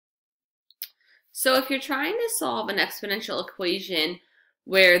So if you're trying to solve an exponential equation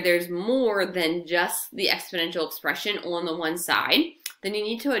where there's more than just the exponential expression on the one side, then you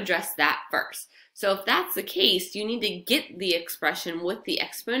need to address that first. So if that's the case, you need to get the expression with the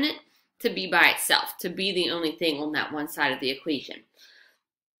exponent to be by itself, to be the only thing on that one side of the equation.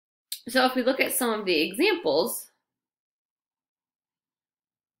 So if we look at some of the examples,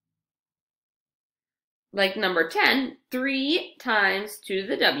 like number 10, 3 times 2 to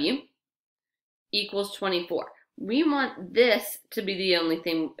the w equals 24. We want this to be the only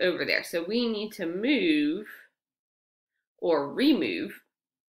thing over there. So we need to move or remove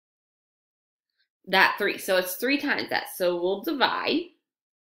that 3. So it's 3 times that. So we'll divide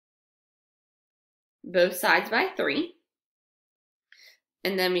both sides by 3.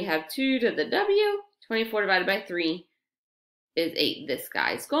 And then we have 2 to the w. 24 divided by 3 is 8. This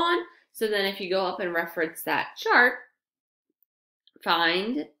guy's gone. So then if you go up and reference that chart,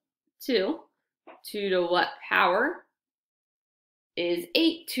 find 2. 2 to what power is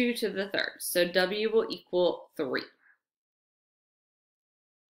 8, 2 to the third. So w will equal 3.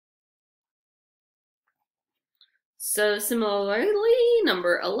 So similarly,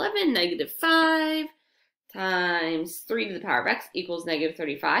 number 11, negative 5 times 3 to the power of x equals negative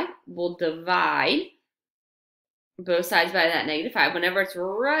 35. We'll divide both sides by that negative 5. Whenever it's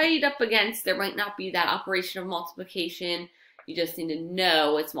right up against, there might not be that operation of multiplication. You just need to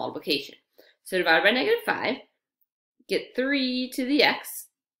know it's multiplication. So divide by negative 5, get 3 to the x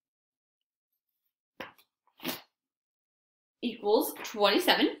equals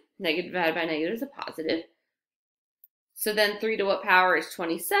 27. Negative divided by negative is a positive. So then 3 to what power is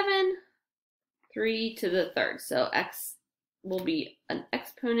 27? 3 to the third. So x will be an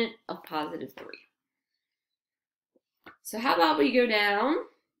exponent of positive 3. So how about we go down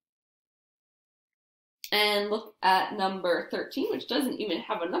and look at number 13, which doesn't even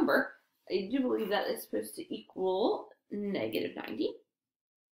have a number. I do believe that is supposed to equal negative 90.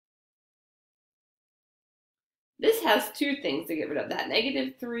 This has 2 things to get rid of, that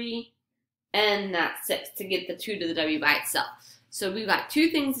negative 3 and that 6 to get the 2 to the w by itself. So we've got 2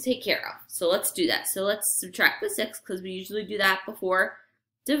 things to take care of. So let's do that. So let's subtract the 6 because we usually do that before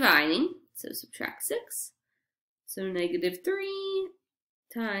dividing. So subtract 6. So negative 3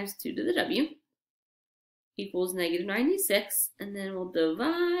 times 2 to the w equals negative 96. And then we'll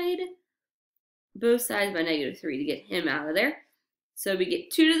divide both sides by negative 3 to get him out of there. So we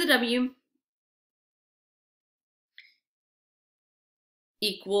get 2 to the w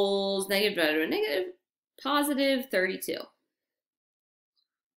equals negative divided by negative, positive 32.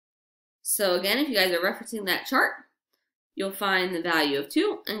 So again, if you guys are referencing that chart, you'll find the value of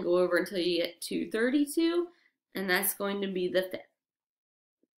 2 and go over until you get to 32, and that's going to be the fifth.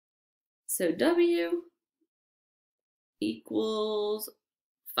 So w equals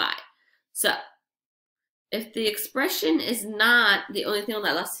 5. So if the expression is not the only thing on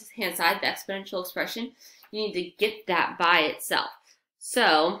that left-hand side, the exponential expression, you need to get that by itself.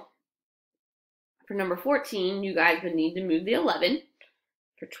 So for number 14, you guys would need to move the 11.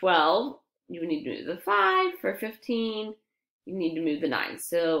 For 12, you would need to move the 5. For 15, you need to move the 9.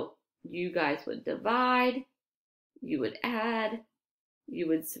 So you guys would divide, you would add, you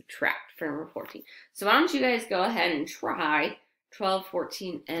would subtract for number 14. So why don't you guys go ahead and try 12,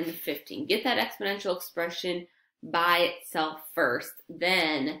 14, and 15. Get that exponential expression by itself first,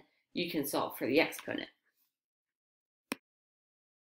 then you can solve for the exponent.